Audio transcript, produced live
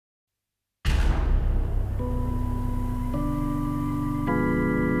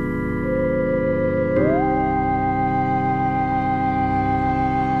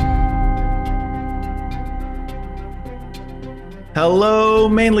Hello,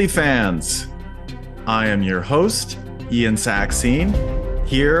 Mainly fans. I am your host, Ian Saxene,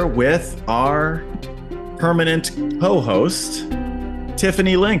 here with our permanent co-host,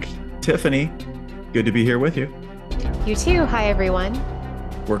 Tiffany Link. Tiffany, good to be here with you. You too. Hi, everyone.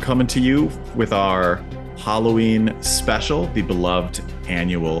 We're coming to you with our Halloween special, the beloved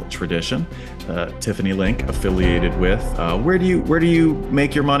annual tradition. Tiffany Link, affiliated with. Where do you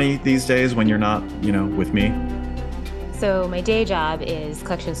make your money these days when you're not, with me? So my day job is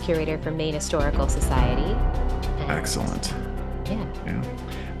collections curator for Maine Historical Society. Excellent.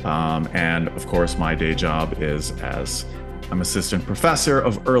 Yeah. And of course, my day job is as I'm assistant professor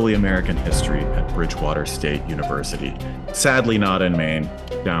of early American history at Bridgewater State University. Sadly, not in Maine,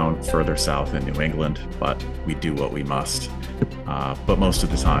 down further south in New England, but we do what we must. But most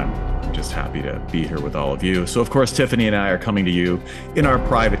of the time, I'm just happy to be here with all of you. So, of course, Tiffany and I are coming to you in our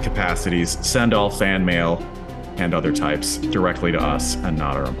private capacities. Send all fan mail and other types directly to us and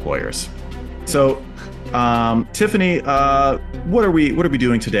not our employers. So, Tiffany, what are we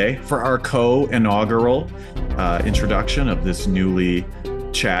doing today for our co-inaugural introduction of this newly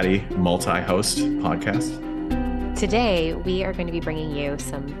chatty multi-host podcast? Today, we are going to be bringing you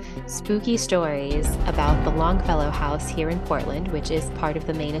some spooky stories about the Longfellow House here in Portland, which is part of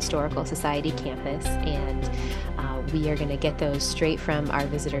the Maine Historical Society campus. And we are going to get those straight from our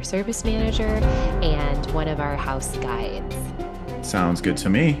visitor service manager and one of our house guides. Sounds good to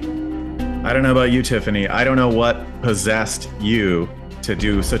me. I don't know about you, Tiffany. I don't know what possessed you to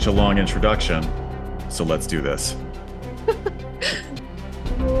do such a long introduction. So let's do this.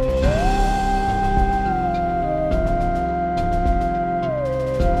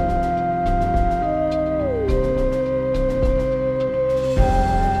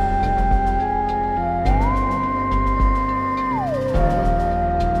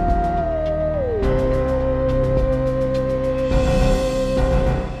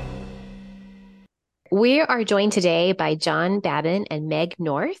 We are joined today by John Babin and Meg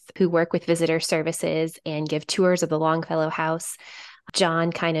North, who work with visitor services and give tours of the Longfellow House.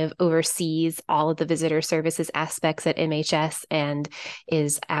 John kind of oversees all of the visitor services aspects at MHS and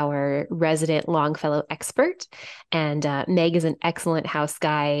is our resident Longfellow expert. And Meg is an excellent house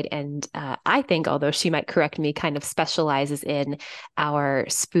guide. And I think, although she might correct me, kind of specializes in our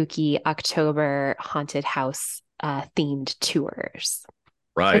spooky October haunted house themed tours.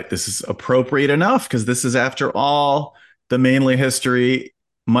 Right. This is appropriate enough because this is, after all, the Mainly History,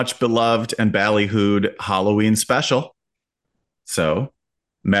 much beloved and ballyhooed Halloween special. So,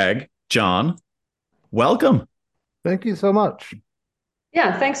 Meg, John, welcome. Thank you so much.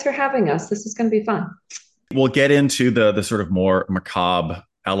 Yeah, thanks for having us. This is going to be fun. We'll get into the sort of more macabre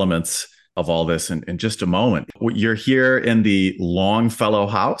elements of all this in just a moment. You're here in the Longfellow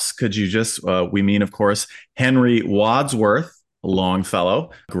House. Could you just, we mean, of course, Henry Wadsworth Longfellow,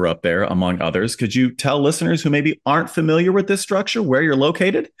 grew up there, among others. Could you tell listeners who maybe aren't familiar with this structure where you're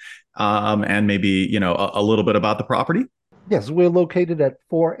located, and maybe, a little bit about the property? Yes, we're located at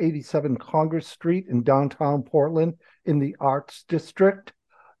 487 Congress Street in downtown Portland in the Arts District.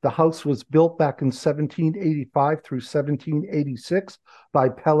 The house was built back in 1785 through 1786 by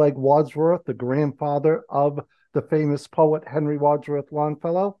Peleg Wadsworth, the grandfather of the famous poet Henry Wadsworth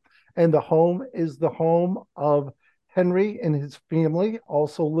Longfellow. And the home is the home of Henry and his family.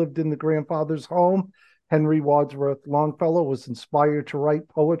 Also lived in the grandfather's home. Henry Wadsworth Longfellow was inspired to write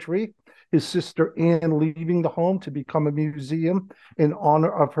poetry. His sister Anne leaving the home to become a museum in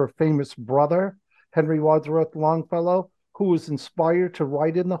honor of her famous brother, Henry Wadsworth Longfellow, who was inspired to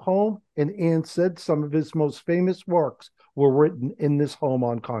write in the home. And Anne said some of his most famous works were written in this home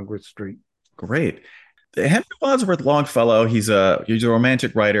on Congress Street. Great. Henry Wadsworth Longfellow, he's a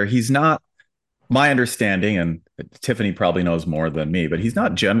romantic writer. He's not, my understanding, and Tiffany probably knows more than me, but he's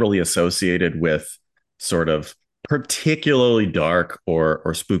not generally associated with sort of particularly dark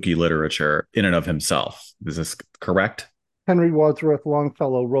or spooky literature in and of himself. Is this correct? Henry Wadsworth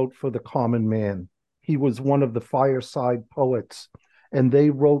Longfellow wrote for the common man. He was one of the fireside poets, and they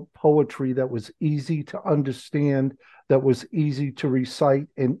wrote poetry that was easy to understand, that was easy to recite,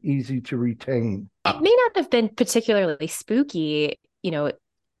 and easy to retain. It may not have been particularly spooky,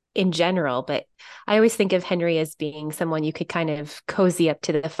 in general, but I always think of Henry as being someone you could kind of cozy up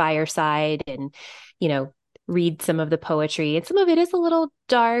to the fireside and, read some of the poetry. And some of it is a little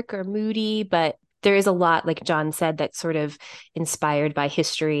dark or moody, but there is a lot, like John said, that's sort of inspired by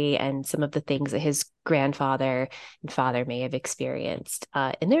history and some of the things that his grandfather and father may have experienced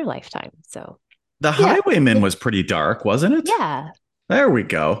in their lifetime. So The Highwayman was pretty dark, wasn't it? Yeah. There we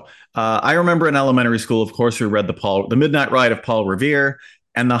go. I remember in elementary school, of course, we read the Midnight Ride of Paul Revere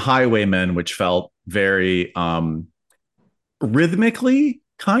and The Highwayman, which felt very rhythmically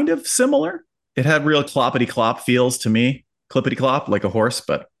kind of similar. It had real cloppity clop feels to me, clippity clop like a horse,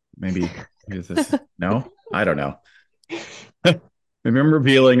 but maybe this no, I don't know. Maybe I'm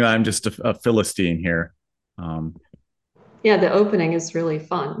revealing that I'm just a Philistine here. Um, Yeah, the opening is really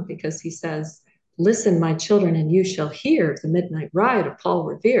fun because he says, "Listen, my children, and you shall hear the midnight ride of Paul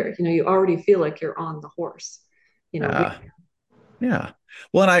Revere." You already feel like you're on the horse. You know, uh, yeah.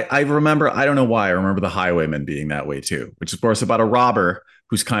 Well, and I remember, I don't know why, I remember the Highwayman being that way too, which is, of course, about a robber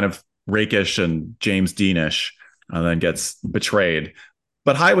who's kind of rakish and James Deanish and then gets betrayed.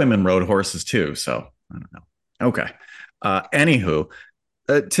 But Highwaymen rode horses too. So I don't know. Okay. Anywho,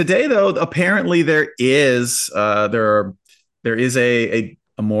 today, though, apparently there is a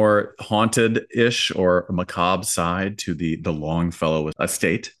more haunted-ish or macabre side to the Longfellow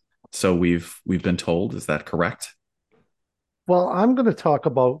estate. So we've been told. Is that correct? Well, I'm going to talk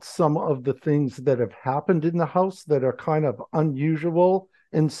about some of the things that have happened in the house that are kind of unusual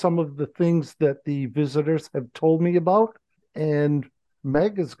and some of the things that the visitors have told me about. And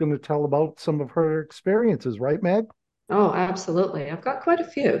Meg is going to tell about some of her experiences, right, Meg? oh, absolutely. I've got quite a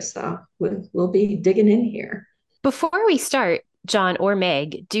few, so we'll be digging in here. Before we start, John or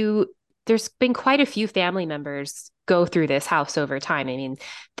Meg, there's been quite a few family members go through this house over time. I mean,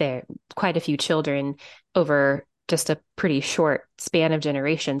 there quite a few children over just a pretty short span of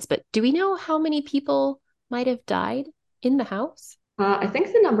generations, but do we know how many people might have died in the house? I think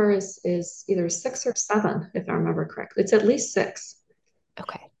the number is either 6 or 7, if I remember correctly. It's at least 6.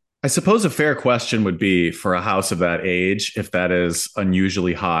 Okay. I suppose a fair question would be for a house of that age, if that is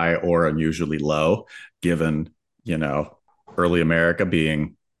unusually high or unusually low, given, you know, early America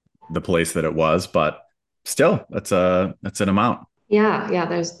being the place that it was. But still, that's an amount.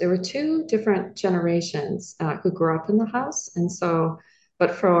 Yeah. There were 2 different generations who grew up in the house, and so,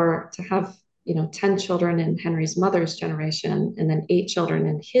 but for to have 10 children in Henry's mother's generation, and then 8 children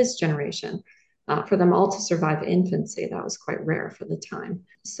in his generation, for them all to survive infancy, that was quite rare for the time.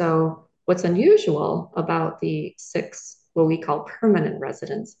 So, what's unusual about the 6, what we call permanent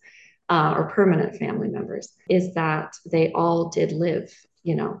residents, or permanent family members, is that they all did live,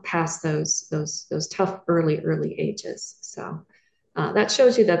 past those tough early ages. So that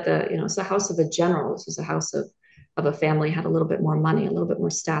shows you that it's a house of a general. This was a house of a family had a little bit more money, a little bit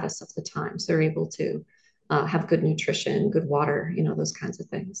more status of the time, so they're able to have good nutrition, good water, those kinds of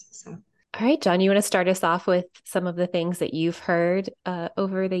things. So. All right, John, you want to start us off with some of the things that you've heard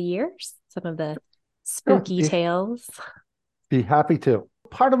over the years, some of the Sure, spooky tales? be happy to.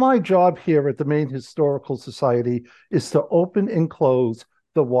 Part of my job here at the Maine Historical Society is to open and close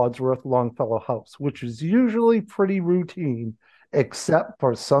the Wadsworth Longfellow House, which is usually pretty routine, except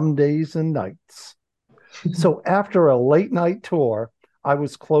for some days and nights. So after a late night tour, I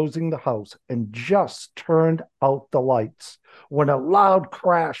was closing the house and just turned out the lights when a loud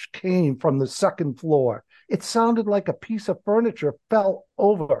crash came from the second floor. It sounded like a piece of furniture fell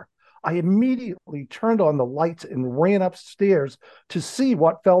over. I immediately turned on the lights and ran upstairs to see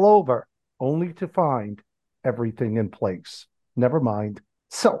what fell over, only to find everything in place. Never mind.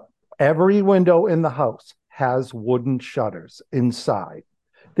 So every window in the house has wooden shutters inside.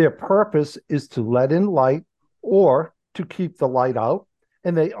 Their purpose is to let in light or to keep the light out,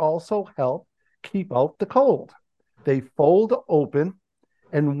 and they also help keep out the cold. They fold open,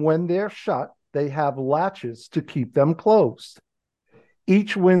 and when they're shut, they have latches to keep them closed.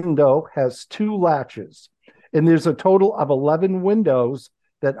 Each window has 2 latches, and there's a total of 11 windows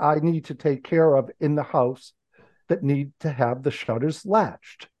that I need to take care of in the house that need to have the shutters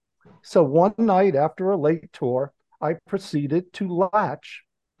latched. So one night after a late tour, I proceeded to latch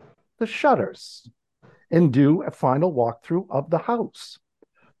the shutters and do a final walkthrough of the house.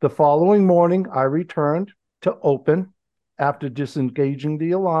 The following morning, I returned to open. After disengaging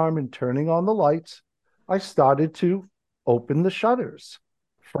the alarm and turning on the lights, I started to open the shutters.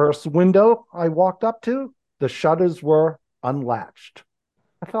 First window I walked up to, the shutters were unlatched.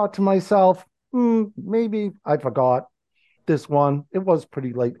 I thought to myself, maybe I forgot this one. It was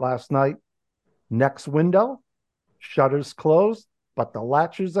pretty late last night. Next window, shutters closed, but the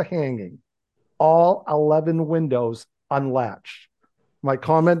latches are hanging. All 11 windows unlatched. My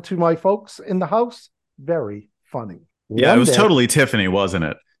comment to my folks in the house, very funny. Yeah, it One was day, totally Tiffany, wasn't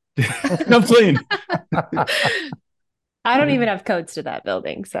it? I'm clean. I don't even have codes to that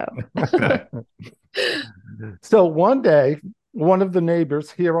building, so. so one day, one of the neighbors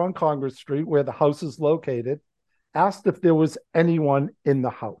here on Congress Street, where the house is located, asked if there was anyone in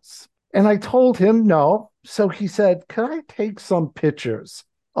the house. And I told him no. So he said, "Can I take some pictures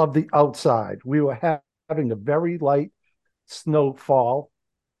of the outside?" We were having a very light snowfall,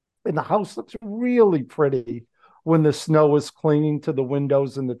 and the house looks really pretty when the snow was clinging to the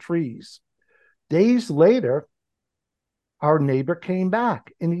windows and the trees. Days later, our neighbor came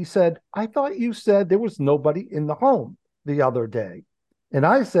back and he said, I thought you said there was nobody in the home the other day. And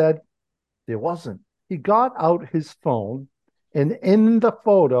I said, there wasn't. He got out his phone, and in the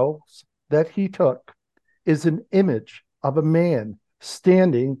photos that he took is an image of a man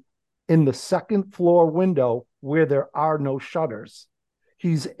standing in the second floor window where there are no shutters.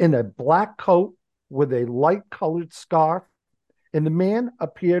 He's in a black coat with a light colored scarf, and the man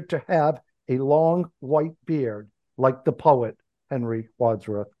appeared to have a long white beard, like the poet Henry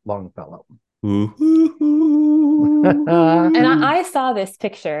Wadsworth Longfellow. And I saw this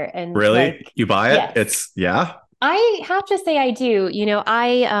picture and really, you buy it? Yes. It's yeah. I have to say I do.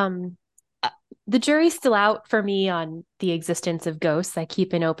 The jury's still out for me on the existence of ghosts. I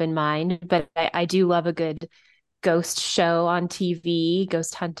keep an open mind, but I do love a good ghost show on TV,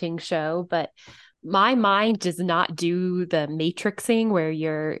 ghost hunting show. But my mind does not do the matrixing where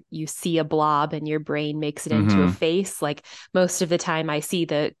you see a blob and your brain makes it into a face. Like most of the time I see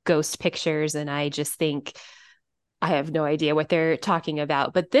the ghost pictures and I just think I have no idea what they're talking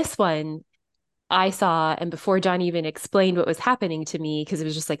about. But this one I saw, and before John even explained what was happening to me, because it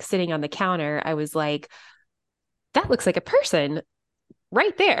was just like sitting on the counter, I was like, that looks like a person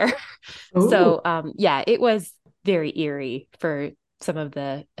right there. Ooh. So yeah, it was very eerie for some of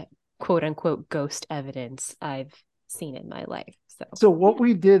the quote unquote ghost evidence I've seen in my life. So what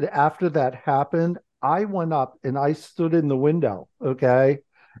we did after that happened, I went up and I stood in the window, okay?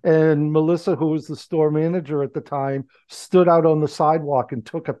 And Melissa, who was the store manager at the time, stood out on the sidewalk and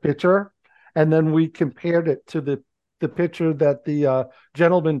took a picture. And then we compared it to the picture that the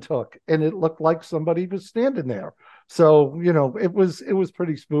gentleman took, and it looked like somebody was standing there. So, it was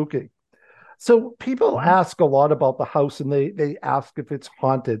pretty spooky. So people ask a lot about the house, and they ask if it's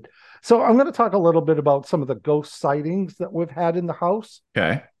haunted. So I'm going to talk a little bit about some of the ghost sightings that we've had in the house.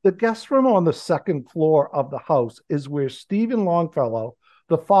 Okay. The guest room on the second floor of the house is where Stephen Longfellow,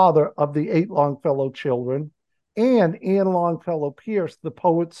 the father of the 8 Longfellow children, and Anne Longfellow Pierce, the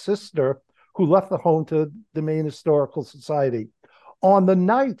poet's sister, who left the home to the Maine Historical Society. On the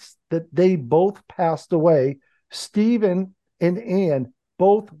nights that they both passed away, Stephen and Anne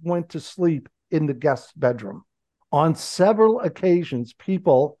both went to sleep in the guest bedroom. On several occasions,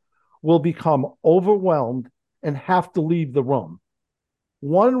 people will become overwhelmed and have to leave the room.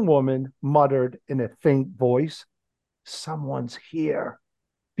 One woman muttered in a faint voice, "Someone's here,"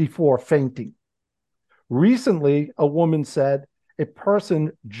 before fainting. Recently, a woman said a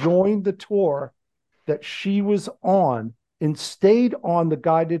person joined the tour that she was on and stayed on the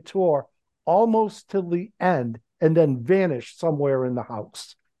guided tour almost till the end and then vanished somewhere in the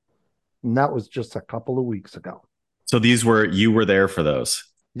house. And that was just a couple of weeks ago. So you were there for those?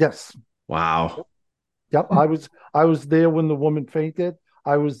 Yes. Wow. Yep. I was there when the woman fainted.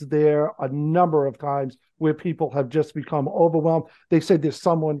 I was there a number of times where people have just become overwhelmed. They say there's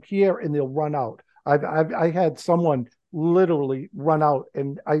someone here and they'll run out. I had someone literally run out,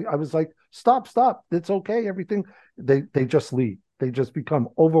 and I was like, stop, it's okay, everything. They just leave. They just become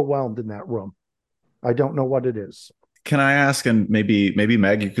overwhelmed in that room. I don't know what it is. Can I ask, and maybe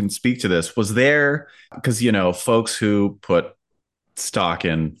Meg, you can speak to this, was there, because folks who put stock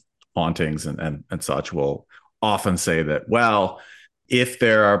in hauntings and such will often say that, well, if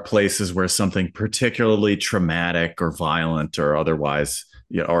there are places where something particularly traumatic or violent or otherwise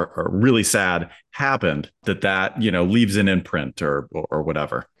or really sad happened, that leaves an imprint or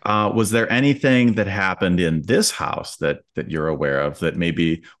whatever. Was there anything that happened in this house that you're aware of that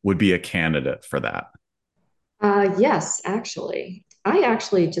maybe would be a candidate for that? Yes, actually. I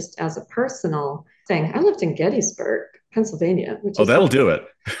actually, just as a personal thing, I lived in Gettysburg, Pennsylvania, which is that'll do it.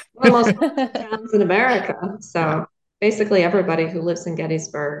 one of the most towns in America. So basically everybody who lives in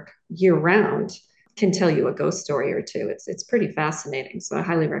Gettysburg year round can tell you a ghost story or two. It's pretty fascinating. So I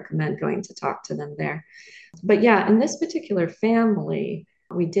highly recommend going to talk to them there. But yeah, in this particular family,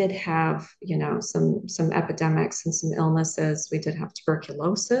 we did have, some epidemics and some illnesses. We did have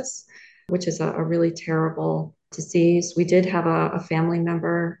tuberculosis, which is a really terrible disease. We did have a family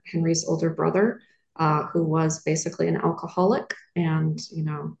member, Henry's older brother, who was basically an alcoholic and,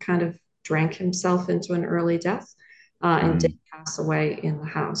 kind of drank himself into an early death and did pass away in the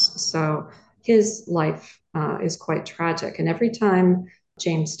house. So his life is quite tragic. And every time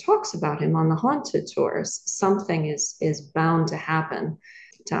James talks about him on the haunted tours, something is bound to happen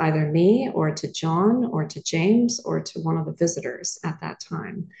to either me or to John or to James or to one of the visitors at that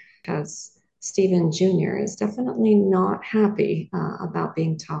time, because Stephen Jr. is definitely not happy about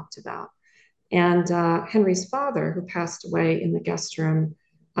being talked about. And Henry's father, who passed away in the guest room,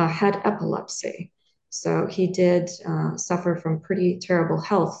 had epilepsy. So he did suffer from pretty terrible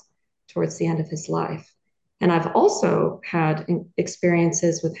health towards the end of his life. And I've also had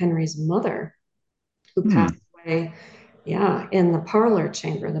experiences with Henry's mother, who passed Hmm. away, yeah, in the parlor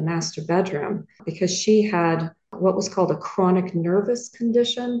chamber, the master bedroom, because she had what was called a chronic nervous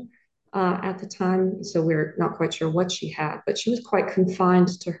condition at the time. So we're not quite sure what she had, but she was quite confined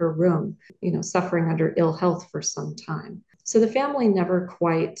to her room, suffering under ill health for some time. So the family never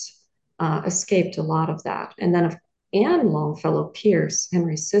quite escaped a lot of that. And then Anne Longfellow Pierce,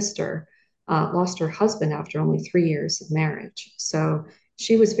 Henry's sister, lost her husband after only 3 years of marriage. So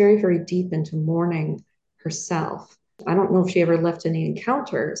she was very, very deep into mourning herself. I don't know if she ever left any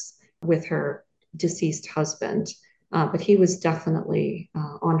encounters with her deceased husband, but he was definitely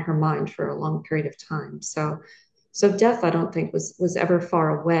on her mind for a long period of time. So death, I don't think was ever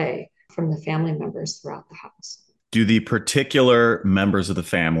far away from the family members throughout the house. Do the particular members of the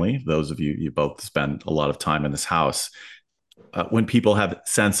family, those of you both spend a lot of time in this house, when people have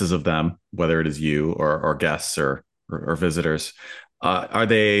senses of them, whether it is you or guests or visitors, are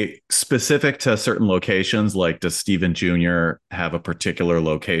they specific to certain locations? Like, does Stephen Jr. have a particular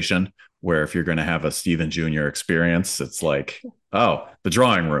location where if you're going to have a Stephen Jr. experience, it's like, oh, the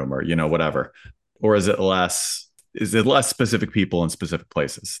drawing room or, whatever? Or is it less specific people in specific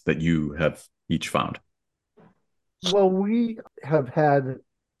places that you have each found? Well, we have had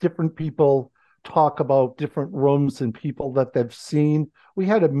different people talk about different rooms and people that they've seen. We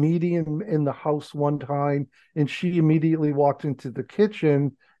had a medium in the house one time, and she immediately walked into the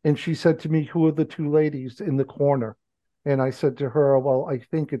kitchen and she said to me, "Who are the two ladies in the corner?" And I said to her, "Well, I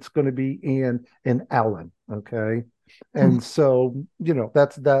think it's going to be Anne and Ellen." Okay. And so,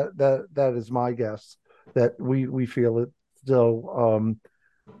 that is my guess that we feel it. So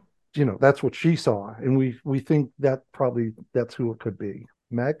that's what she saw, and we think that probably that's who it could be.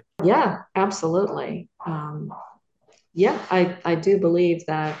 Meg? Yeah, absolutely. Yeah, I do believe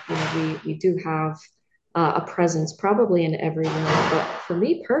that we do have a presence probably in every room, but for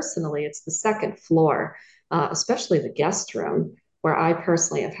me personally, it's the second floor, especially the guest room, where I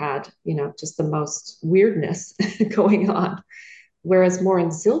personally have had just the most weirdness going on. Whereas more in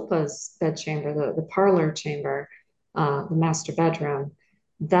Zilpa's bedchamber, the parlor chamber, the master bedroom,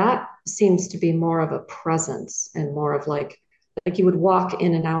 that seems to be more of a presence and more of like you would walk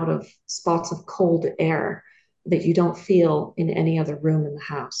in and out of spots of cold air that you don't feel in any other room in the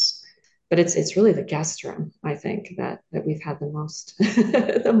house. But it's really the guest room, I think, that we've had the most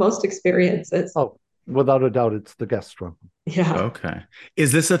the most experiences. Oh, without a doubt, it's the guest room. Yeah. Okay.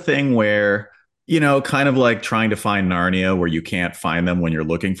 Is this a thing where, kind of like trying to find Narnia where you can't find them when you're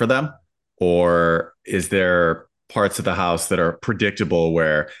looking for them? Or is there parts of the house that are predictable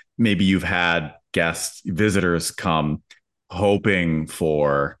where maybe you've had guests, visitors come hoping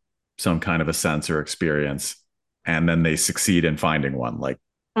for some kind of a sense or experience, and then they succeed in finding one? Like,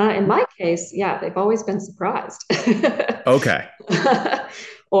 In my case, yeah, they've always been surprised. okay.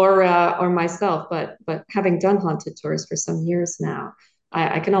 Or myself, but having done haunted tours for some years now,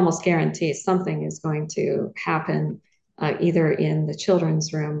 I can almost guarantee something is going to happen either in the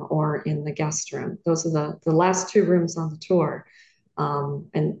children's room or in the guest room. Those are the last two rooms on the tour.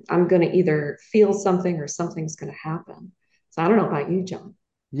 And I'm going to either feel something or something's going to happen. So I don't know about you, John.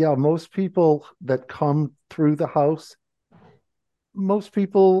 Yeah, most people that come through the house, most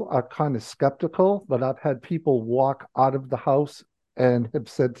people are kind of skeptical, but I've had people walk out of the house and have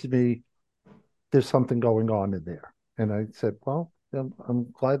said to me, "There's something going on in there." And I said, "Well, I'm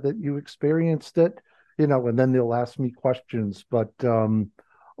glad that you experienced it," and then they'll ask me questions. But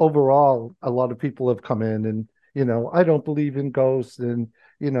overall, a lot of people have come in and, I don't believe in ghosts. And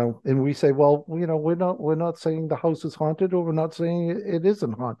we say, well, we're not saying the house is haunted, or we're not saying it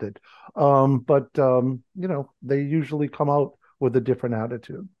isn't haunted. But they usually come out with a different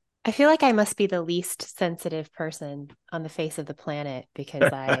attitude. I feel like I must be the least sensitive person on the face of the planet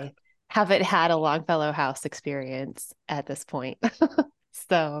because I haven't had a Longfellow house experience at this point.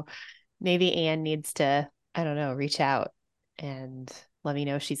 So maybe Anne needs to, I don't know, reach out and let me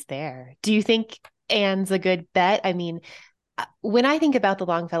know she's there. Do you think Anne's a good bet? I mean, when I think about the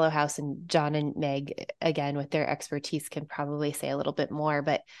Longfellow house, and John and Meg, again, with their expertise, can probably say a little bit more,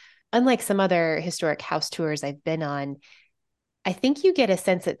 but unlike some other historic house tours I've been on, I think you get a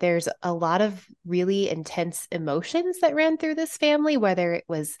sense that there's a lot of really intense emotions that ran through this family, whether it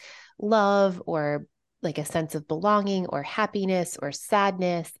was love or like a sense of belonging or happiness or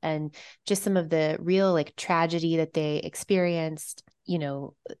sadness, and just some of the real like tragedy that they experienced,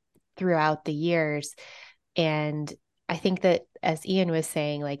 throughout the years. And I think that, as Ian was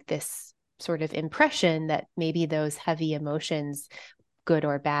saying, like this sort of impression that maybe those heavy emotions good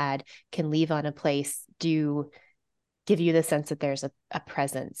or bad, can leave on a place, do give you the sense that there's a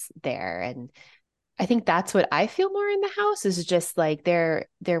presence there. And I think that's what I feel more in the house, is just like there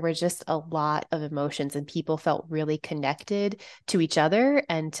were just a lot of emotions, and people felt really connected to each other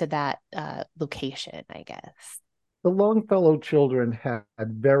and to that location, I guess. The Longfellow children had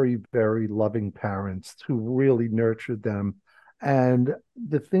very, very loving parents who really nurtured them. And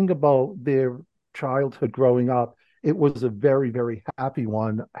the thing about their childhood growing up, it was a very, very happy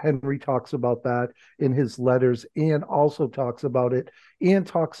one. Henry talks about that in his letters. Anne also talks about it. Anne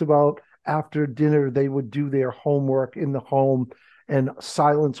talks about after dinner, they would do their homework in the home, and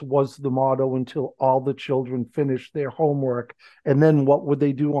silence was the motto until all the children finished their homework. And then what would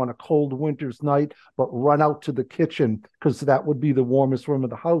they do on a cold winter's night but run out to the kitchen, because that would be the warmest room of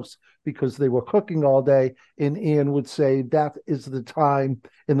the house because they were cooking all day. And Anne would say that is the time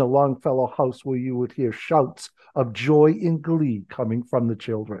in the Longfellow house where you would hear shouts of joy and glee coming from the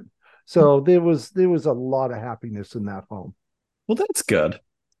children. So there was a lot of happiness in that home. Well, that's good.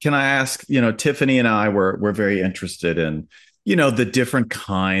 Can I ask, Tiffany and I were very interested in, the different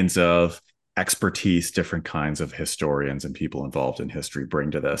kinds of expertise, different kinds of historians and people involved in history bring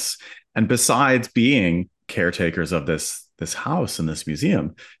to this. And besides being caretakers of this house and this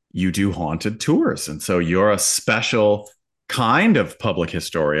museum, you do haunted tours. And so you're a special kind of public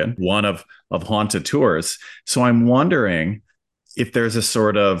historian, one of haunted tours. So I'm wondering if there's a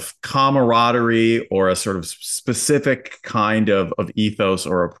sort of camaraderie or a sort of specific kind of ethos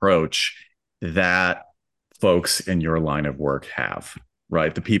or approach that folks in your line of work have,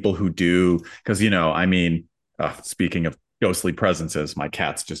 right? The people who do, because, speaking of ghostly presences, my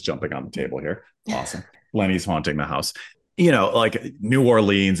cat's just jumping on the table here. Awesome. Lenny's haunting the house. Like New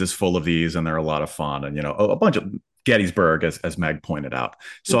Orleans is full of these, and they're a lot of fun. And, a bunch of Gettysburg, as Meg pointed out.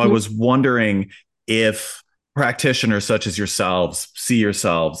 So I was wondering if practitioners such as yourselves see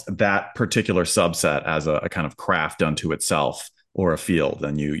yourselves, that particular subset, as a kind of craft unto itself or a field,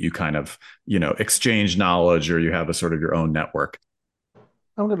 and you kind of, exchange knowledge, or you have a sort of your own network.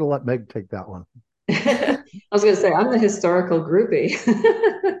 I'm going to let Meg take that one. I was going to say, I'm the historical groupie.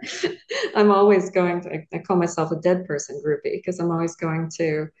 I'm always going to, I call myself a dead person groupie, because I'm always going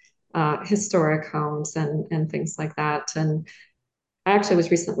to historic homes and things like that. And I actually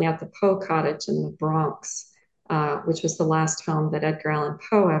was recently at the Poe Cottage in the Bronx, which was the last home that Edgar Allan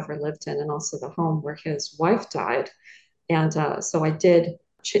Poe ever lived in, and also the home where his wife died. And so I did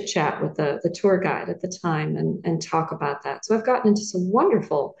chit chat with the tour guide at the time and talk about that. So I've gotten into some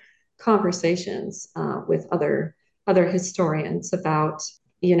wonderful conversations with other historians about,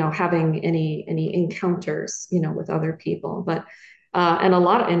 having any encounters, with other people. But and a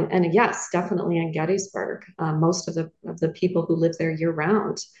lot, and yes, definitely in Gettysburg, most of the people who live there year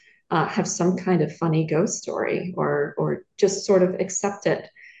round have some kind of funny ghost story, or just sort of accept it.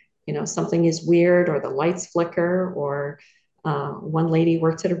 Something is weird, or the lights flicker, or one lady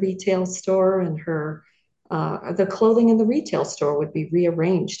worked at a retail store, and the clothing in the retail store would be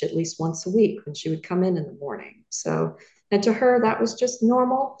rearranged at least once a week when she would come in the morning. So, and to her, that was just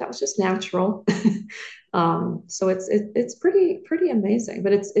normal. That was just natural. So it's pretty amazing,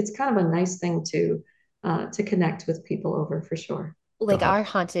 but it's kind of a nice thing to connect with people over, for sure. Like our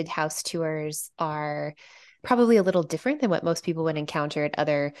haunted house tours are probably a little different than what most people would encounter at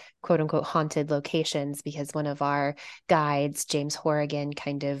other quote unquote haunted locations, because one of our guides, James Horrigan,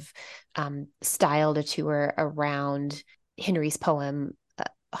 kind of styled a tour around Henry's poem,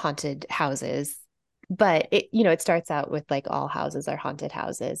 Haunted Houses. But it starts out with like all houses are haunted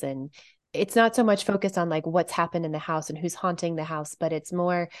houses, and it's not so much focused on like what's happened in the house and who's haunting the house, but it's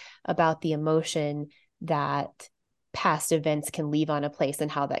more about the emotion that past events can leave on a place and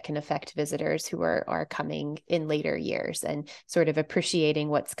how that can affect visitors who are coming in later years, and sort of appreciating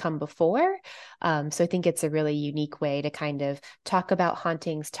what's come before. So I think it's a really unique way to kind of talk about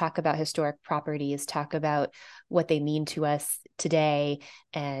hauntings, talk about historic properties, talk about what they mean to us today,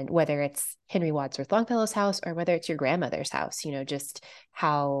 and whether it's Henry Wadsworth Longfellow's house or whether it's your grandmother's house, just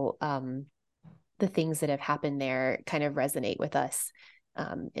how the things that have happened there kind of resonate with us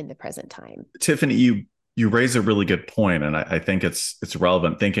in the present time. Tiffany, you raise a really good point, and I think it's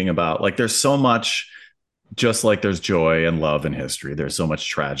relevant thinking about, like, there's so much, just like there's joy and love in history, there's so much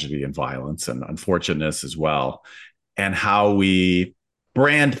tragedy and violence and unfortunateness as well. And how we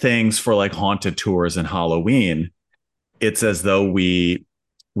brand things for like haunted tours and Halloween, it's as though we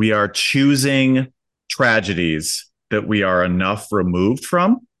are choosing tragedies that we are enough removed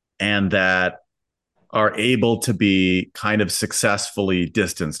from and that are able to be kind of successfully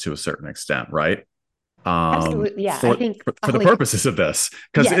distanced to a certain extent, right? Absolutely. Yeah. I for, think for the like, purposes of this.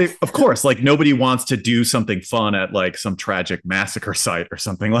 Because yes. of course, like nobody wants to do something fun at like some tragic massacre site or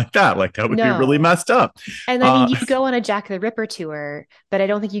something like that. Like that would be really No. messed up. And I mean, Uh, you go on a Jack the Ripper tour, but I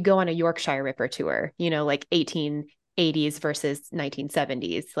don't think you go on a Yorkshire Ripper tour, like 1880s versus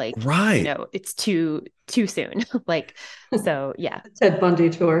 1970s. Like, right. it's too soon. Like, so yeah. Ted Bundy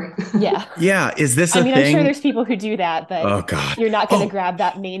tour. Yeah. Yeah. Is this I a mean, I'm sure thing? there's people who do that, but Oh God. you're not going to Oh, grab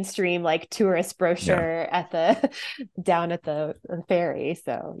that mainstream like tourist yeah. brochure at the down at the ferry.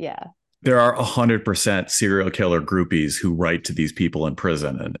 So yeah. There are 100% serial killer groupies who write to these people in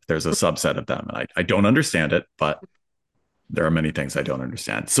prison, and there's a subset of them. And I don't understand it, but there are many things I don't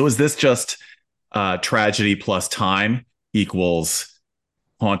understand. So is this just tragedy plus time equals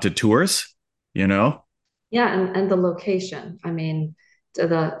haunted tours? You know? Yeah, and the location. I mean,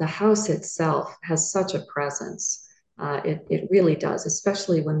 the house itself has such a presence. It really does,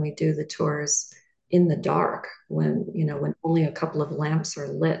 especially when we do the tours in the dark, when only a couple of lamps are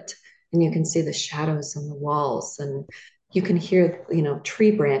lit, and you can see the shadows on the walls, and you can hear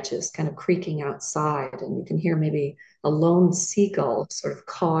tree branches kind of creaking outside, and you can hear maybe a lone seagull sort of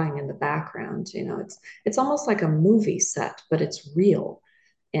cawing in the background. It's almost like a movie set, but it's real,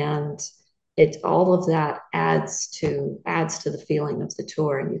 and all of that adds to the feeling of the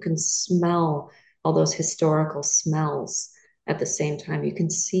tour, and you can smell all those historical smells at the same time. You can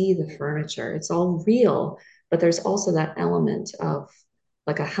see the furniture. It's all real, but there's also that element of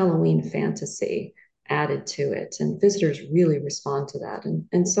like a Halloween fantasy added to it, and visitors really respond to that,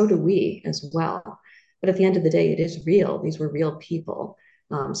 and so do we as well. But at the end of the day, it is real. These were real people.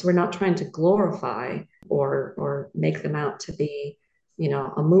 So we're not trying to glorify or make them out to be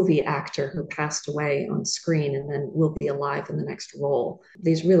a movie actor who passed away on screen and then will be alive in the next role.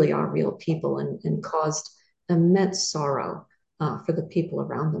 These really are real people, and caused immense sorrow for the people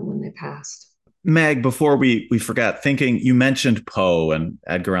around them when they passed. Meg, before we forget, thinking you mentioned Poe, and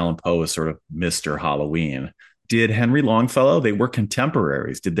Edgar Allan Poe is sort of Mr. Halloween. Did Henry Longfellow, they were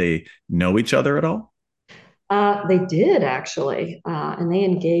contemporaries. Did they know each other at all? They did actually, and they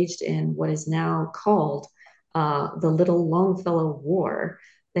engaged in what is now called the Little Longfellow War.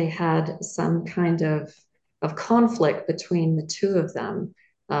 They had some kind of conflict between the two of them.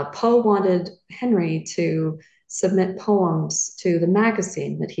 Poe wanted Henry to submit poems to the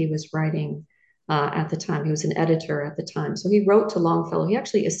magazine that he was writing at the time. He was an editor at the time. So he wrote to Longfellow. He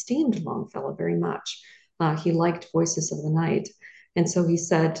actually esteemed Longfellow very much. He liked Voices of the Night. And so he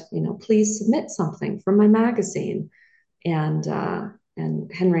said, please submit something from my magazine. And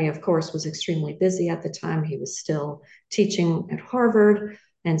Henry, of course, was extremely busy at the time. He was still teaching at Harvard,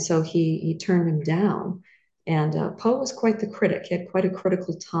 and so he turned him down. And Poe was quite the critic. He had quite a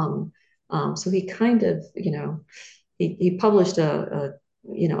critical tongue. So he kind of, he published a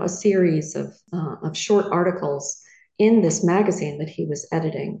series of short articles in this magazine that he was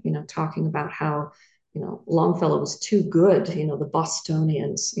editing, talking about how Longfellow was too good, the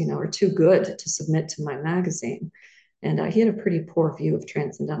Bostonians, are too good to submit to my magazine. And he had a pretty poor view of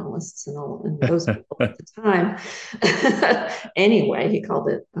transcendentalists and those people at the time. Anyway, he called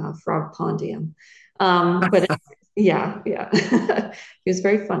it frog pondium. But yeah, yeah. He was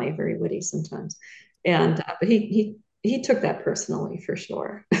very funny, very witty sometimes. And but he took that personally for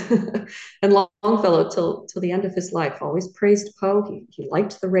sure. And Longfellow, till the end of his life, always praised Poe. He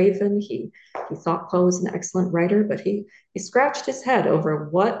liked The Raven. He thought Poe was an excellent writer, but he scratched his head over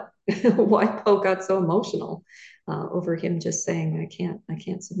why Poe got so emotional over him just saying, I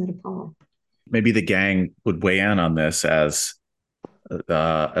can't submit a poem. Maybe the gang would weigh in on this as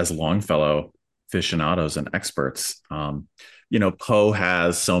Longfellow aficionados and experts. Poe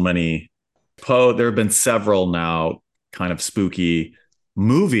has so many. Poe, there have been several now kind of spooky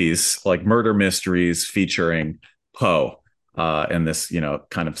movies, like murder mysteries featuring Poe in this,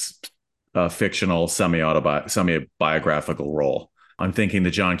 kind of fictional semi-biographical role. I'm thinking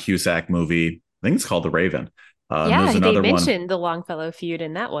the John Cusack movie. I think it's called The Raven. Yeah, there's they another one. mentioned the Longfellow feud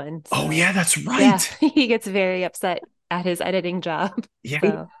in that one. So. Oh yeah, that's right. Yeah, he gets very upset at his editing job. Yeah.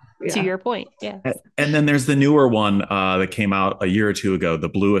 So, to your point, yeah. And then there's the newer one that came out a year or two ago, the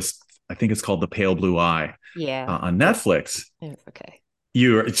bluest. I think it's called The Pale Blue Eye. Yeah. On Netflix. Okay.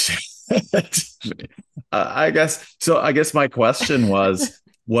 You're. I guess so. I guess my question was,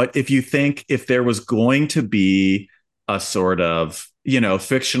 what if you think if there was going to be a sort of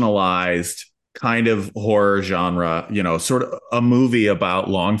fictionalized kind of horror genre, sort of a movie about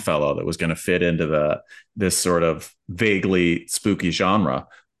Longfellow that was going to fit into this sort of vaguely spooky genre.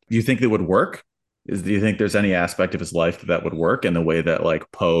 Do you think it would work? Do you think there's any aspect of his life that would work in the way that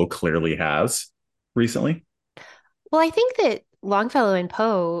like Poe clearly has recently? Well, I think that Longfellow and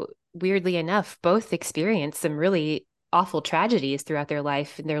Poe weirdly enough, both experienced some really awful tragedies throughout their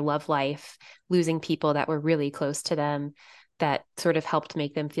life and their love life, losing people that were really close to them that sort of helped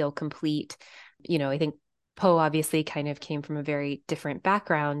make them feel complete. I think Poe obviously kind of came from a very different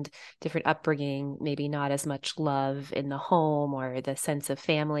background, different upbringing, maybe not as much love in the home or the sense of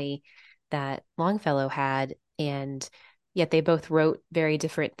family that Longfellow had. And yet they both wrote very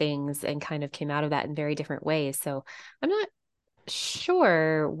different things and kind of came out of that in very different ways. So I'm not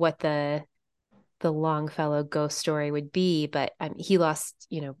sure what the Longfellow ghost story would be, but he lost,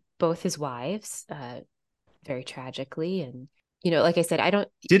 both his wives very tragically. And, like I said, I don't.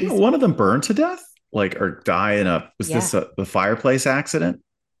 Didn't one of them burn to death? Or die in was Yeah. this the fireplace accident?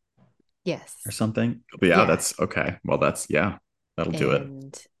 Yes. Or something? But yeah, that's okay. Well, that'll do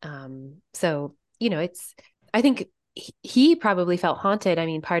it. And so, I think he probably felt haunted. I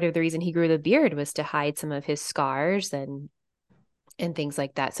mean, part of the reason he grew the beard was to hide some of his scars and things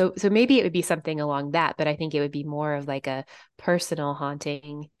like that. So maybe it would be something along that, but I think it would be more of like a personal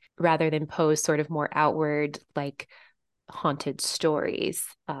haunting rather than Poe's sort of more outward, like haunted stories.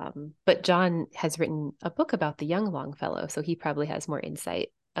 But John has written a book about the young Longfellow, so he probably has more insight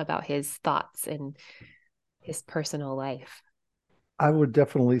about his thoughts and his personal life. I would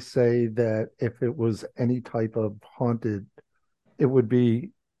definitely say that if it was any type of haunted, it would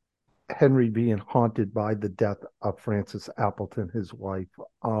be Henry being haunted by the death of Frances Appleton, his wife.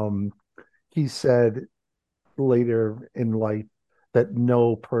 He said later in life that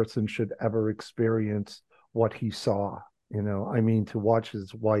no person should ever experience what he saw. I mean, to watch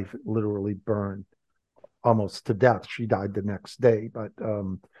his wife literally burn almost to death. She died the next day, but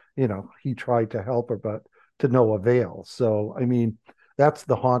he tried to help her, but to no avail. So, I mean, that's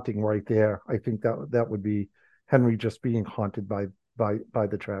the haunting right there. I think that would be Henry just being haunted by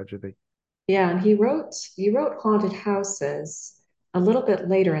the tragedy. Yeah, and he wrote haunted houses a little bit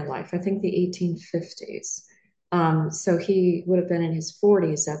later in life, I think the 1850s. So he would have been in his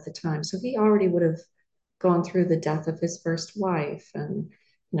 40s at the time. So he already would have gone through the death of his first wife and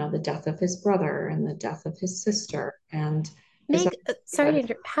the death of his brother and the death of his sister. And Meg, sorry to had,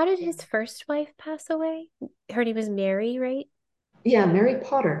 interrupt. How did his first wife pass away? Her name was Mary, right? yeah, Mary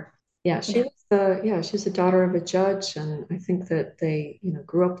Potter. Yeah, she was the daughter of a judge, and I think that they,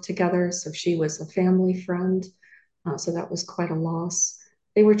 grew up together. So she was a family friend. So that was quite a loss.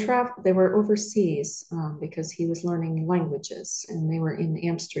 They were overseas because he was learning languages, and they were in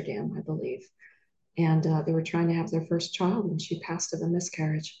Amsterdam, I believe. And they were trying to have their first child, and she passed of a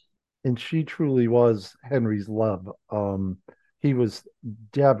miscarriage. And she truly was Henry's love. He was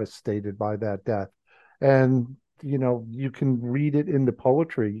devastated by that death. And, you can read it in the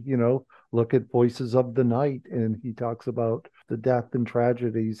poetry, look at Voices of the Night, and he talks about the death and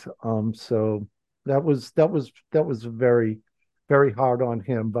tragedies. So that was very, very hard on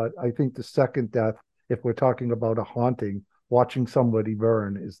him. But I think the second death, if we're talking about a haunting, watching somebody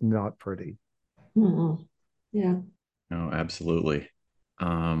burn is not pretty. Mm-hmm. Yeah. No, absolutely.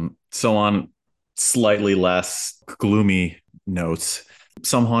 So on slightly less gloomy notes,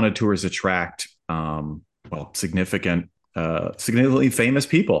 some haunted tours attract significantly famous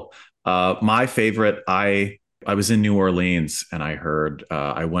people. My favorite, I was in New Orleans and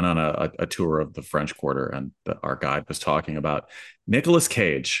I went on a tour of the French Quarter, and our guide was talking about Nicolas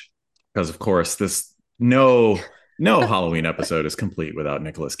Cage, because of course no Halloween episode is complete without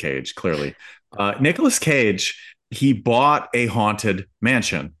Nicolas Cage. Clearly, Nicolas Cage, he bought a haunted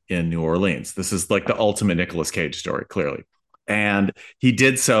mansion in New Orleans. This is like the ultimate Nicolas Cage story, clearly, and he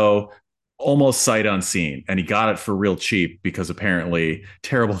did so almost sight unseen, and he got it for real cheap because apparently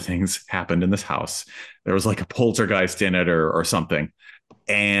terrible things happened in this house. There was like a poltergeist in it or something,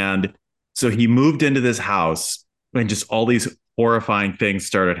 and so he moved into this house, and just all these horrifying things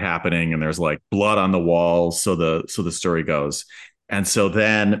started happening, and there's like blood on the walls, so the story goes. And so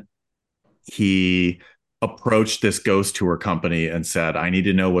then he approached this ghost tour company and said, I need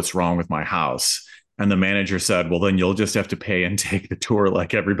to know what's wrong with my house. And the manager said, well, then you'll just have to pay and take the tour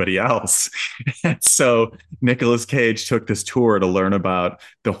like everybody else. And so Nicolas Cage took this tour to learn about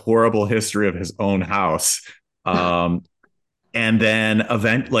the horrible history of his own house. And then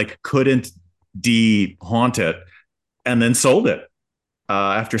couldn't de-haunt it, and then sold it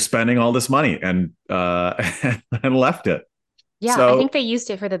after spending all this money, and and left it. Yeah, So, I think they used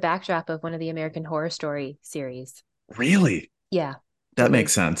it for the backdrop of one of the American Horror Story series. Really? Yeah. That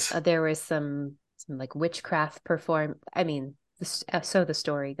makes sense. There was some like witchcraft perform. I mean, so the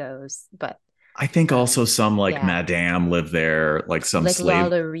story goes, but I think also some madame lived there, like some like slave,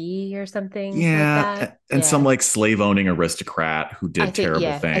 Lalaurie or something like yeah, that. and some like slave owning aristocrat who did terrible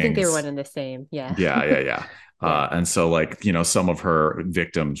things. I think they were one and the same. Yeah. Yeah. Yeah. And so, like, some of her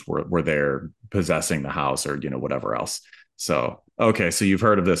victims were there possessing the house, or whatever else. So okay, so you've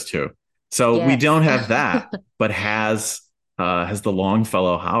heard of this too. So we Yes. don't have that, but has the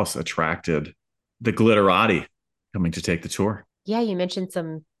Longfellow house attracted the glitterati coming to take the tour? Yeah, you mentioned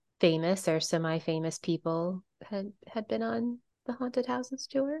some famous or semi-famous people had been on the haunted houses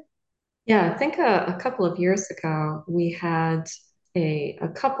tour. Yeah, I think a couple of years ago, we had a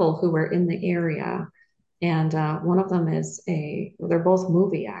couple who were in the area, and one of them they're both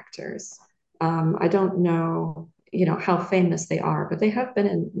movie actors. I don't know, how famous they are, but they have been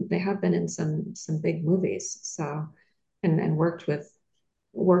in some big movies. So, and worked with.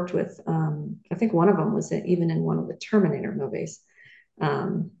 I think one of them was even in one of the Terminator movies.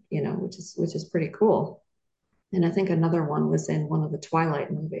 Which is pretty cool. And I think another one was in one of the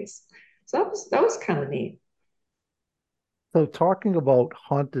Twilight movies. So that was kind of neat. So, talking about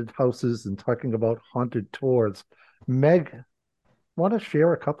haunted houses and talking about haunted tours, Meg, want to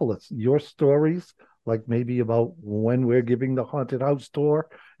share a couple of your stories, like maybe about when we're giving the haunted house tour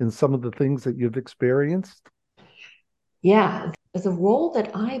and some of the things that you've experienced? Yeah, the role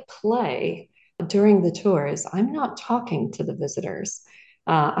that I play during the tours, I'm not talking to the visitors.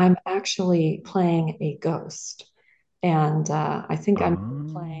 I'm actually playing a ghost. And I think Oh.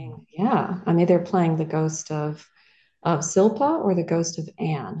 I'm either playing the ghost of Silpa or the ghost of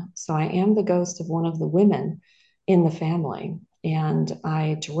Anne. So I am the ghost of one of the women in the family. And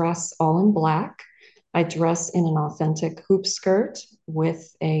I dress all in black. I dress in an authentic hoop skirt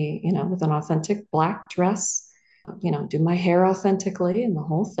with an authentic black dress, do my hair authentically and the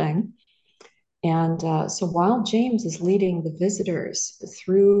whole thing. And so while James is leading the visitors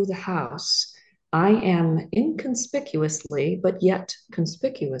through the house, I am inconspicuously, but yet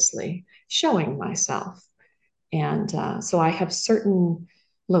conspicuously showing myself. And so I have certain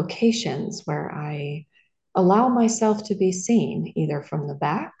locations where I allow myself to be seen, either from the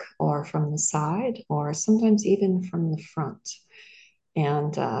back or from the side, or sometimes even from the front.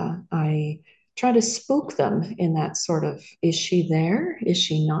 And I try to spook them in that sort of, is she there? Is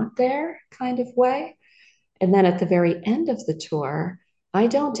she not there kind of way. And then at the very end of the tour, I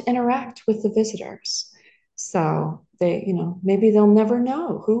don't interact with the visitors. So maybe they'll never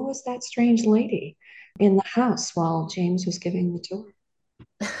know who was that strange lady in the house while James was giving the tour.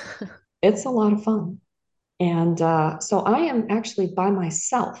 It's a lot of fun. And so I am actually by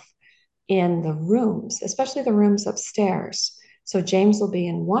myself in the rooms, especially the rooms upstairs. So James will be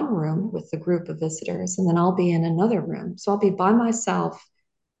in one room with the group of visitors, and then I'll be in another room. So I'll be by myself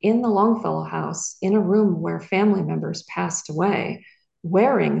in the Longfellow house in a room where family members passed away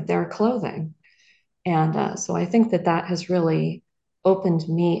wearing their clothing. And so I think that has really opened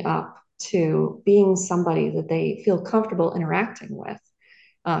me up to being somebody that they feel comfortable interacting with.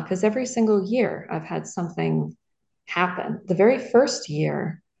 Because every single year I've had something happen. The very first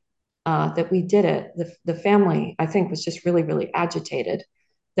year that we did it, the family, I think, was just really, really agitated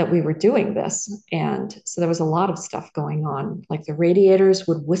that we were doing this. And so there was a lot of stuff going on. Like the radiators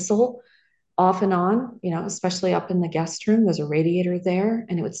would whistle off and on, especially up in the guest room. There's a radiator there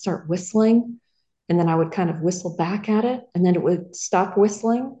and it would start whistling. And then I would kind of whistle back at it and then it would stop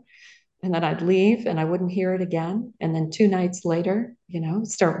whistling. And then I'd leave and I wouldn't hear it again. And then 2 nights later,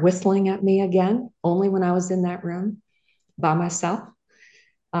 start whistling at me again, only when I was in that room by myself.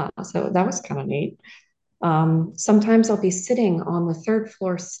 So that was kind of neat. Sometimes I'll be sitting on the third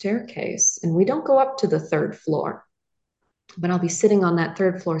floor staircase, and we don't go up to the third floor, but I'll be sitting on that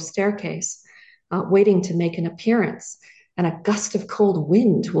third floor staircase, waiting to make an appearance. And a gust of cold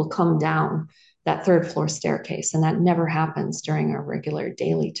wind will come down that third floor staircase. And that never happens during our regular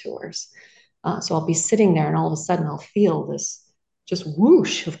daily tours. So I'll be sitting there, and all of a sudden I'll feel this just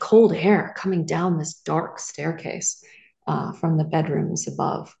whoosh of cold air coming down this dark staircase from the bedrooms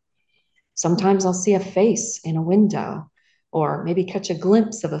above. Sometimes I'll see a face in a window, or maybe catch a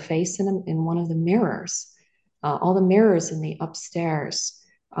glimpse of a face in one of the mirrors. All the mirrors in the upstairs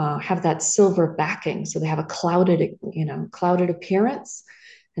have that silver backing, so they have a clouded appearance.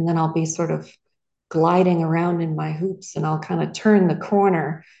 And then I'll be sort of gliding around in my hoops, and I'll kind of turn the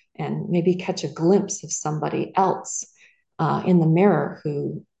corner and maybe catch a glimpse of somebody else in the mirror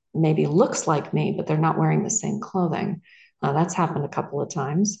who maybe looks like me, but they're not wearing the same clothing. That's happened a couple of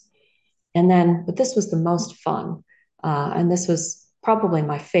times. But this was the most fun, and this was probably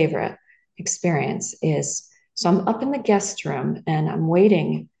my favorite experience. So I'm up in the guest room and I'm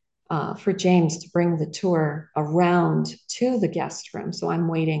waiting for James to bring the tour around to the guest room. So I'm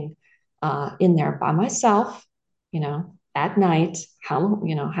waiting in there by myself, at night,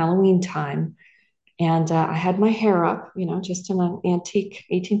 Halloween time. And I had my hair up, just in an antique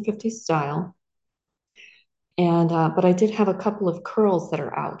 1850s style. And but I did have a couple of curls that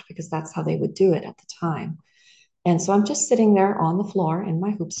are out because that's how they would do it at the time. And so I'm just sitting there on the floor in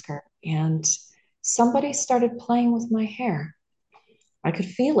my hoop skirt, and somebody started playing with my hair. I could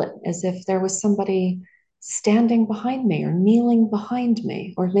feel it as if there was somebody standing behind me or kneeling behind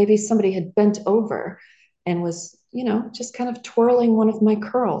me, or maybe somebody had bent over and was, just kind of twirling one of my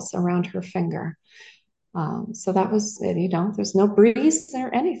curls around her finger. So that was, there's no breeze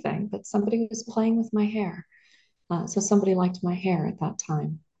or anything, but somebody was playing with my hair. So somebody liked my hair at that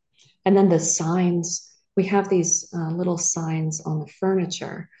time. And then the signs, we have these little signs on the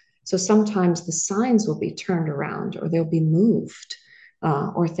furniture. So sometimes the signs will be turned around or they'll be moved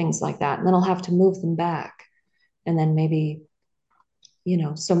or things like that. And then I'll have to move them back. And then maybe,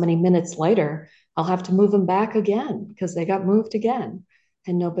 so many minutes later, I'll have to move them back again because they got moved again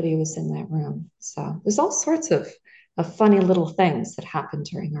and nobody was in that room. So there's all sorts of funny little things that happen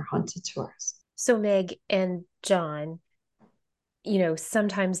during our haunted tours. So Meg and John,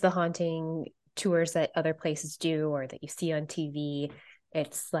 sometimes the haunting tours that other places do or that you see on TV,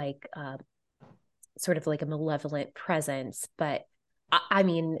 it's like sort of like a malevolent presence. But I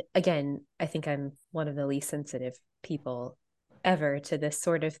mean, again, I think I'm one of the least sensitive people ever to this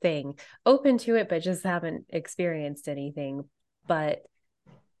sort of thing. Open to it, but just haven't experienced anything. But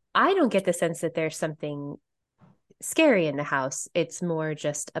I don't get the sense that there's something scary in the house. It's more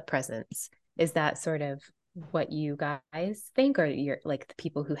just a presence. Is that sort of what you guys think, or you're like the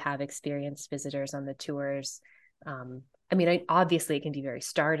people who have experienced visitors on the tours? I mean, obviously it can be very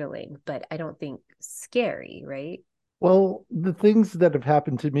startling, but I don't think scary, right? Well, the things that have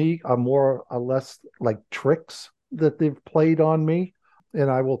happened to me are more or less like tricks that they've played on me.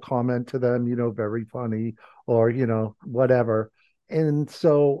 And I will comment to them, very funny or, whatever. And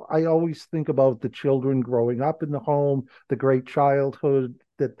so I always think about the children growing up in the home, the great childhood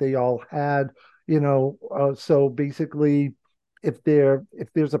that they all had, so basically if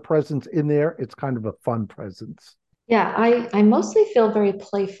there's a presence in there, it's kind of a fun presence. Yeah, I mostly feel very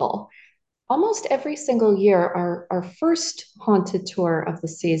playful. Almost every single year, our first haunted tour of the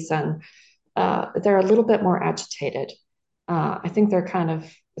season, they're a little bit more agitated. I think they're kind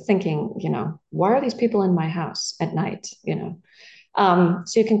of thinking, why are these people in my house at night?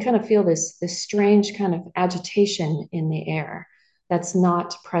 So you can kind of feel this strange kind of agitation in the air that's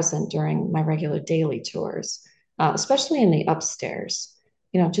not present during my regular daily tours, especially in the upstairs.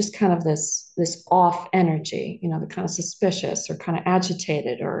 Just kind of this off energy. The kind of suspicious or kind of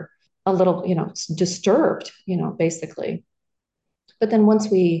agitated or a little, disturbed. Basically. But then once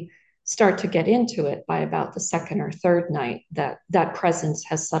we start to get into it by about the second or third night, that presence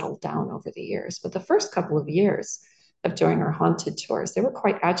has settled down over the years. But the first couple of years of doing our haunted tours, they were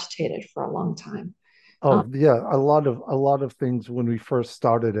quite agitated for a long time. Oh yeah, a lot of things when we first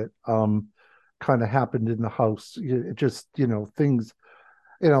started it kind of happened in the house. It just, things,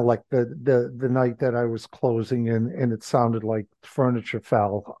 like the night that I was closing and it sounded like furniture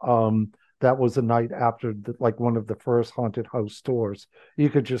fell. That was a night after like one of the first haunted house tours.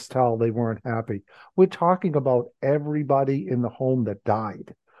 You could just tell they weren't happy. We're talking about everybody in the home that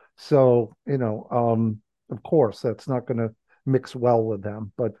died. So, of course that's not going to mix well with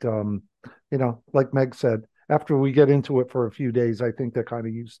them. But like Meg said, after we get into it for a few days, I think they're kind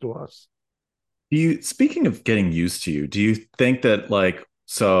of used to us. Speaking of getting used to you, do you think that like,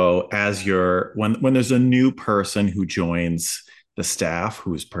 so as you're, when there's a new person who joins the staff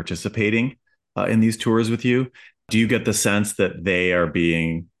who's participating in these tours with you, do you get the sense that they are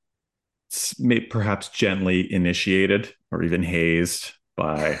being perhaps gently initiated or even hazed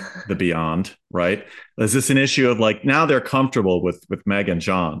by the beyond, right? Is this an issue of like now they're comfortable with Meg and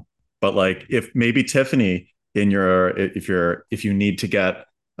John, but like if maybe Tiffany in your if you need to get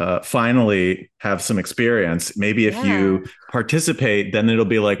finally have some experience, maybe if Yeah. you participate, then it'll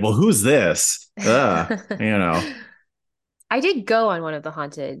be like, well, who's this? I did go on one of the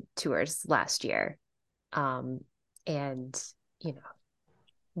haunted tours last year. And, you know,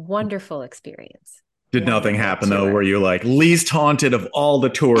 wonderful experience. Did nothing Wonderful happen though? Were tour. you like least haunted of all the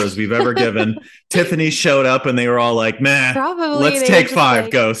tours we've ever given? Tiffany showed up and they were all like, "Meh, Probably let's they were take just five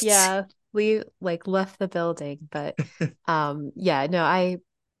like, ghosts." yeah, we like left the building, but yeah, no, I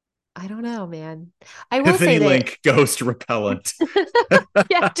don't know, man. I will say Tiffany that Link ghost repellent.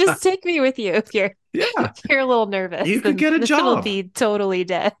 yeah, just take me with you if you're Yeah, if you're a little nervous, you could then get a this will job. be totally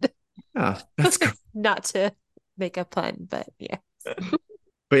dead. Yeah, that's cool. Not to make a pun, but yeah.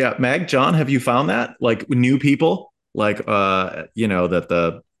 But yeah, Meg, John, have you found that like new people, like that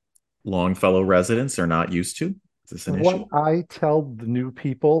the Longfellow residents are not used to? Is this an What issue? I tell the new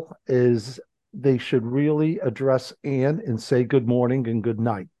people is they should really address Anne and say good morning and good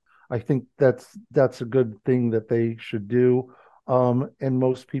night. I think that's a good thing that they should do. And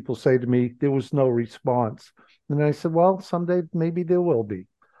most people say to me, there was no response. And I said, well, someday maybe there will be.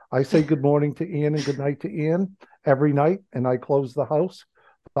 I say good morning to Ian and good night to Ian every night, and I close the house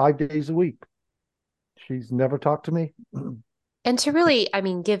 5 days a week. She's never talked to me. And to really, I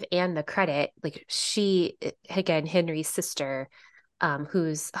mean, give Anne the credit, like she, again, Henry's sister,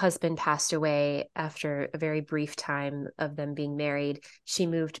 whose husband passed away after a very brief time of them being married, she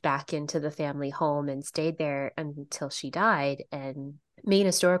moved back into the family home and stayed there until she died. And Maine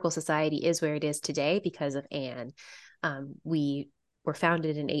Historical Society is where it is today because of Anne. We were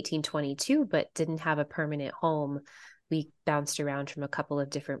founded in 1822, but didn't have a permanent home. We bounced around from a couple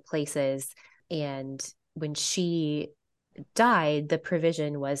of different places. And when she died, the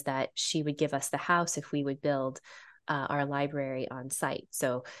provision was that she would give us the house if we would build our library on site.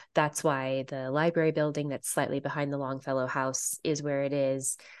 So that's why the library building that's slightly behind the Longfellow house is where it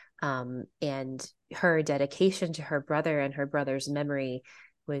is. And her dedication to her brother and her brother's memory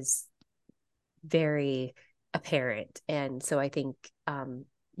was very apparent. And so I think,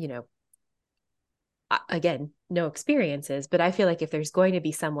 you know, again, no experiences, but I feel like if there's going to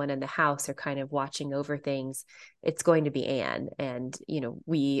be someone in the house or kind of watching over things, it's going to be Anne. And, you know,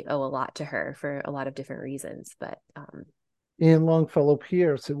 we owe a lot to her for a lot of different reasons. But in Longfellow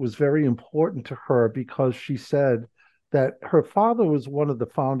Pierce, it was very important to her because she said that her father was one of the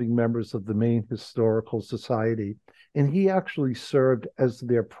founding members of the Maine Historical Society, and he actually served as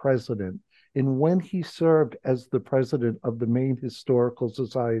their president. And when he served as the president of the Maine Historical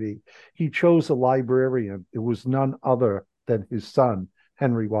Society, he chose a librarian. It was none other than his son,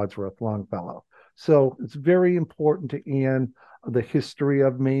 Henry Wadsworth Longfellow. So it's very important to Anne, the history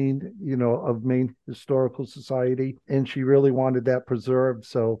of Maine, of Maine Historical Society. And she really wanted that preserved.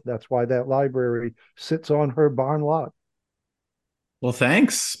 So that's why that library sits on her barn lot. Well,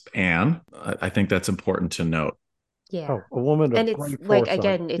 thanks, Anne. I think that's important to note. yeah. Oh, a woman of And it's great like, foresight.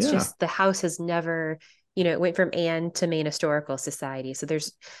 again, it's Yeah. just the house has never, you know, it went from Anne to Maine Historical Society. So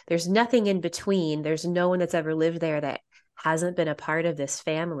there's nothing in between. There's no one that's ever lived there that hasn't been a part of this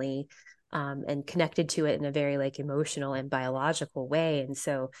family, and connected to it in a very like emotional and biological way. And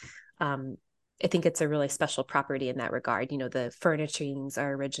so I think it's a really special property in that regard. You know, the furnishings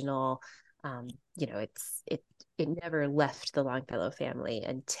are original. You know, it never left the Longfellow family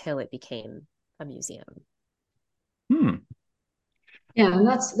until it became a museum. Yeah, and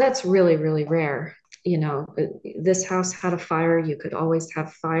that's really, really rare. You know, this house had a fire. You could always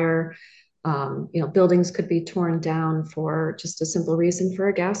have fire. Buildings could be torn down for just a simple reason for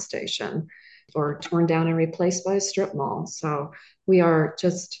a gas station or torn down and replaced by a strip mall. So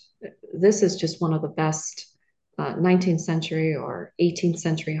this is just one of the best 19th century or 18th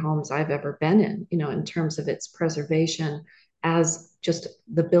century homes I've ever been in, in terms of its preservation as just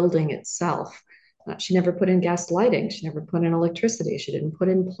the building itself. She never put in gas lighting. She never put in electricity. She didn't put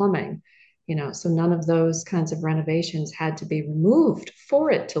in plumbing. So none of those kinds of renovations had to be removed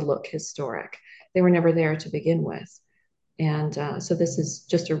for it to look historic. They were never there to begin with. And so this is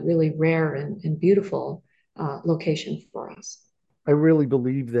just a really rare and beautiful location for us. I really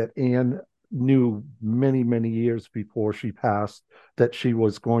believe that Anne knew many, many years before she passed that she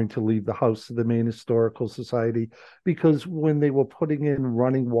was going to leave the house of the Maine Historical Society, because when they were putting in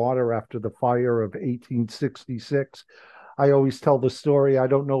running water after the fire of 1866, I always tell the story. I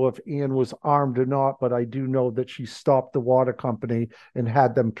don't know if Anne was armed or not, but I do know that she stopped the water company and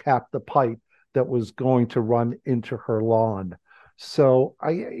had them cap the pipe that was going to run into her lawn. So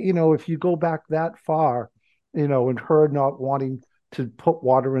if you go back that far, and her not wanting to put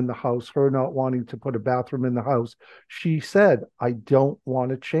water in the house, her not wanting to put a bathroom in the house, she said, I don't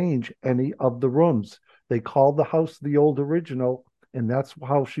want to change any of the rooms. They called the house the old original, and that's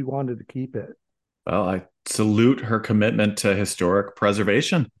how she wanted to keep it. Well, I salute her commitment to historic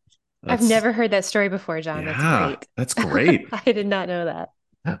preservation. I've never heard that story before, John. That's Yeah, great. that's great. I did not know that.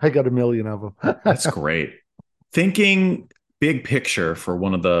 I got a million of them. That's great. Thinking big picture for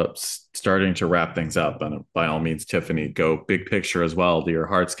one of the starting to wrap things up, and by all means, Tiffany, go big picture as well to your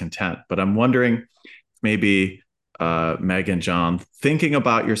heart's content. But I'm wondering, maybe Meg and John, thinking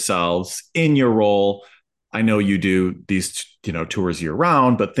about yourselves in your role. I know you do these, tours year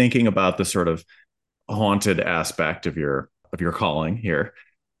round, but thinking about the sort of haunted aspect of your calling here.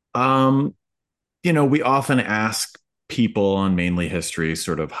 We often ask people on Mainly History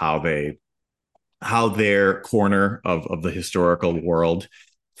sort of how their corner of the historical world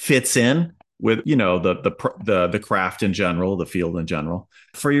fits in with the craft in general, the field in general.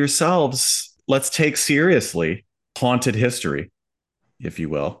 For yourselves, let's take seriously haunted history, if you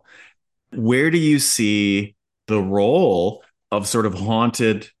will. Where do you see the role of sort of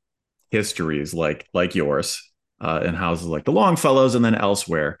haunted histories like yours, in houses like the Longfellows and then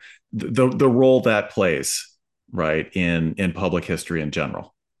elsewhere, the role that plays, right, in public history in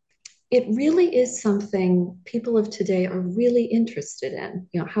general. It really is something people of today are really interested in.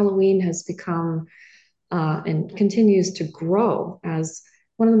 Halloween has become and continues to grow as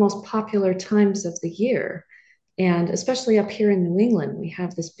one of the most popular times of the year. And especially up here in New England, we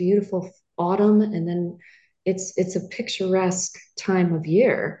have this beautiful autumn, and then it's a picturesque time of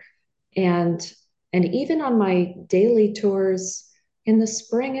year. And and even on my daily tours in the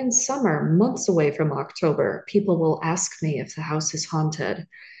spring and summer, months away from October, people will ask me if the house is haunted.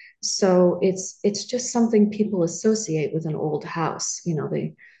 So it's just something people associate with an old house.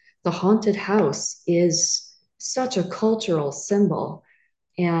 The haunted house is such a cultural symbol,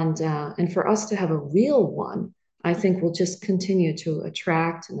 and for us to have a real one, I think will just continue to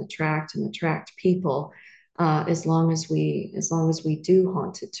attract and attract and attract people, as long as we do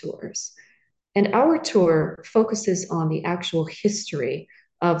haunted tours. And our tour focuses on the actual history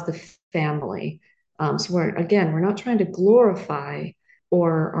of the family. So we're not trying to glorify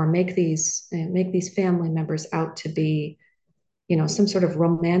or make these family members out to be, some sort of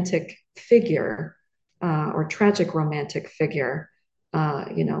romantic figure, or tragic romantic figure,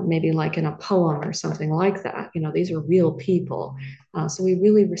 maybe like in a poem or something like that. These are real people. So we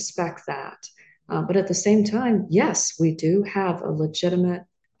really respect that. But at the same time, yes, we do have a legitimate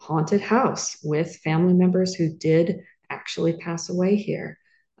haunted house with family members who did actually pass away here.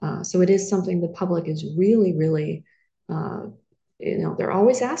 So it is something the public is really, really, they're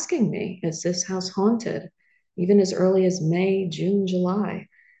always asking me, is this house haunted? Even as early as May, June, July.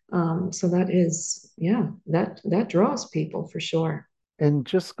 So that is, yeah, that draws people for sure. And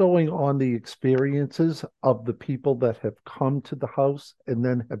just going on the experiences of the people that have come to the house and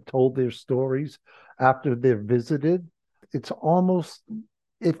then have told their stories after they're visited, it's almost,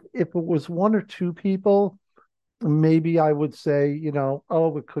 if it was one or two people, maybe I would say,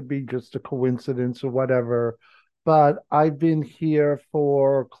 oh, it could be just a coincidence or whatever. But I've been here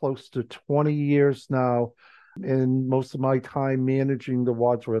for close to 20 years now, and most of my time managing the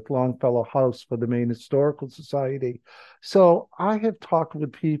Wadsworth Longfellow House for the Maine Historical Society. So I have talked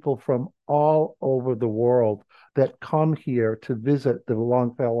with people from all over the world that come here to visit the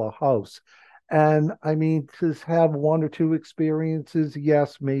Longfellow House. And I mean, to have one or two experiences,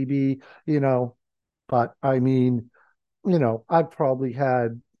 yes, maybe, but I mean, I've probably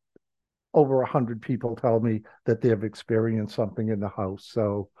had over 100 people tell me that they've experienced something in the house.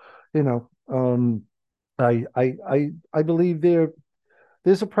 So, you know, um, I believe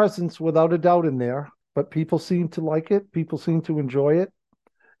there's a presence without a doubt in there, but people seem to like it. People seem to enjoy it.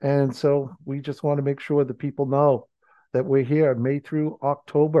 And so we just want to make sure that people know that we're here May through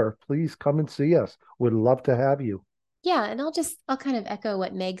October. Please come and see us. We'd love to have you. Yeah, and I'll kind of echo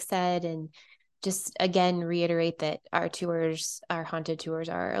what Meg said and just again reiterate that our haunted tours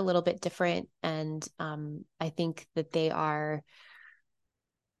are a little bit different. And I think that they are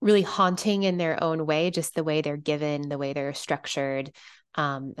really haunting in their own way, just the way they're given, the way they're structured.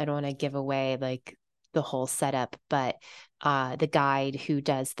 I don't want to give away like the whole setup, but the guide who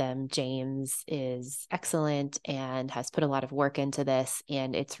does them, James, is excellent and has put a lot of work into this.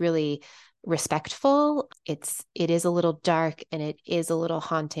 And it's really respectful. It is a little dark and it is a little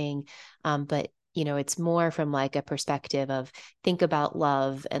haunting, but it's more from like a perspective of think about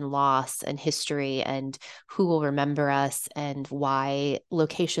love and loss and history and who will remember us and why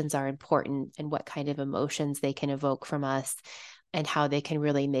locations are important and what kind of emotions they can evoke from us and how they can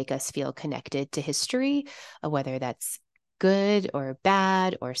really make us feel connected to history, whether that's good or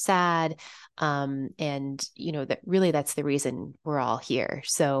bad or sad. That really that's the reason we're all here.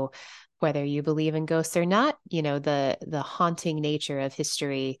 So whether you believe in ghosts or not, the haunting nature of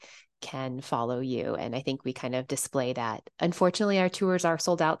history can follow you. And I think we kind of display that. Unfortunately, our tours are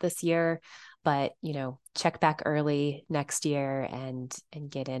sold out this year, but check back early next year and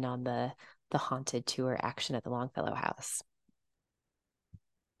get in on the haunted tour action at the Longfellow House.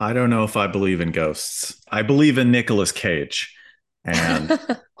 I don't know if I believe in ghosts. I believe in Nicolas Cage, and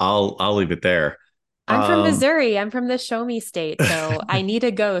I'll leave it there. I'm from Missouri. I'm from the show me state. So I need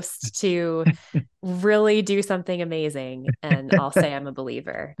a ghost to really do something amazing. And I'll say I'm a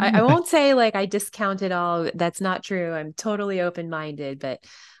believer. I won't say like I discount it all. That's not true. I'm totally open-minded, but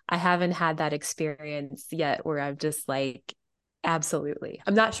I haven't had that experience yet where I'm just like, absolutely.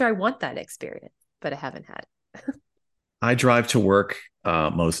 I'm not sure I want that experience, but I haven't had it. I drive to work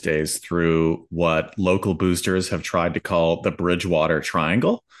most days through what local boosters have tried to call the Bridgewater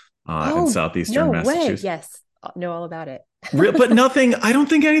Triangle in southeastern Massachusetts. Way. Yes, know all about it. But nothing, I don't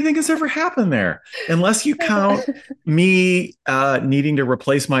think anything has ever happened there, unless you count me needing to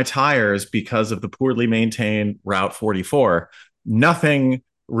replace my tires because of the poorly maintained Route 44. Nothing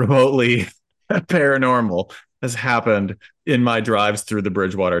remotely paranormal has happened in my drives through the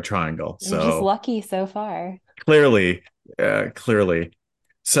Bridgewater Triangle. You're just lucky so far. Clearly.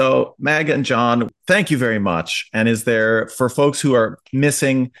 So Meg and John, thank you very much. And is there, for folks who are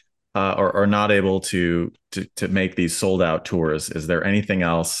missing or not able to make these sold out tours, is there anything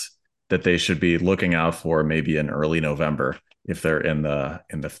else that they should be looking out for maybe in early November if they're in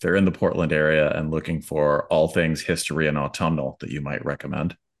the Portland area and looking for all things history and autumnal that you might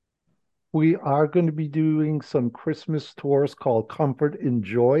recommend? We are going to be doing some Christmas tours called Comfort and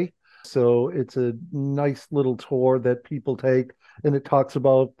Joy. So it's a nice little tour that people take, and it talks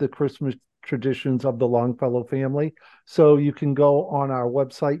about the Christmas traditions of the Longfellow family. So you can go on our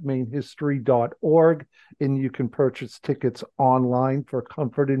website, mainhistory.org, and you can purchase tickets online for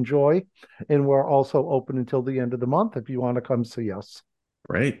Comfort and Joy. And we're also open until the end of the month if you want to come see us.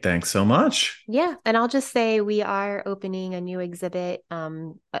 Great. Thanks so much. Yeah. And I'll just say we are opening a new exhibit,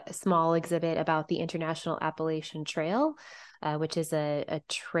 a small exhibit about the International Appalachian Trail, which is a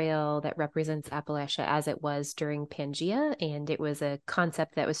trail that represents Appalachia as it was during Pangea. And it was a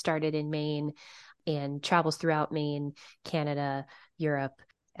concept that was started in Maine and travels throughout Maine, Canada, Europe,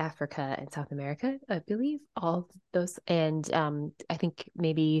 Africa, and South America, I believe, all those. And I think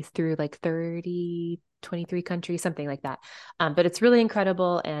maybe through like 23 countries, something like that. But it's really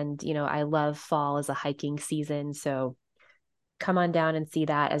incredible. And, I love fall as a hiking season. So come on down and see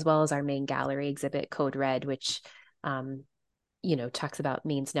that, as well as our main gallery exhibit, Code Red, which, talks about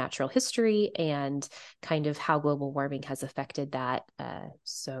Maine's natural history and kind of how global warming has affected that.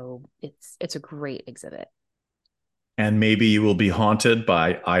 So it's a great exhibit. And maybe you will be haunted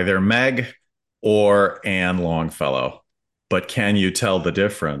by either Meg or Anne Longfellow. But can you tell the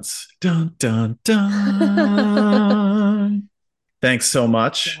difference? Dun, dun, dun. Thanks so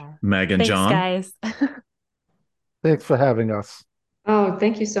much, Meg and John. Thanks, guys. Thanks for having us. Oh,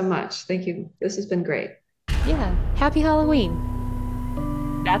 thank you so much. Thank you. This has been great. Yeah. Happy Halloween.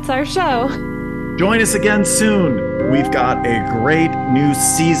 That's our show. Join us again soon. We've got a great new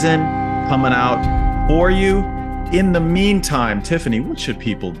season coming out for you. In the meantime, Tiffany, what should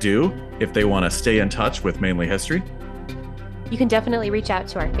people do if they want to stay in touch with Mainly History? You can definitely reach out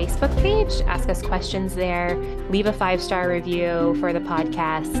to our Facebook page, ask us questions there, leave a 5-star review for the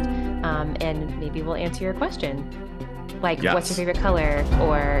podcast, and maybe we'll answer your question. Like, What's your favorite color?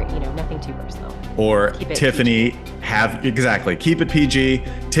 Or, nothing too personal. Or Tiffany, keep it PG.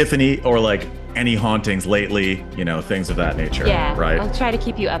 Tiffany, or like any hauntings lately, things of that nature. Yeah, right. I'll try to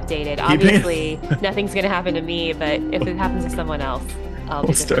keep you updated. Obviously, nothing's going to happen to me, but if it happens to someone else, I'll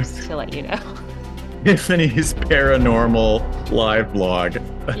be the first to let you know. Tiffany's paranormal live blog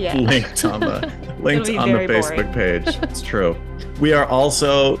linked on the Facebook page. It's true. We are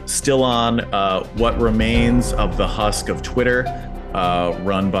also still on what remains of the husk of Twitter,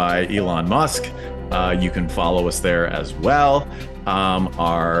 run by Elon Musk. You can follow us there as well.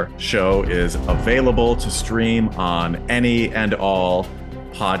 Our show is available to stream on any and all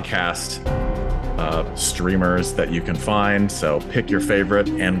podcast streamers that you can find. So pick your favorite,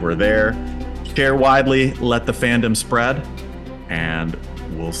 and we're there. Share widely, let the fandom spread, and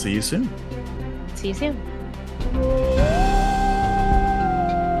we'll see you soon. See you soon.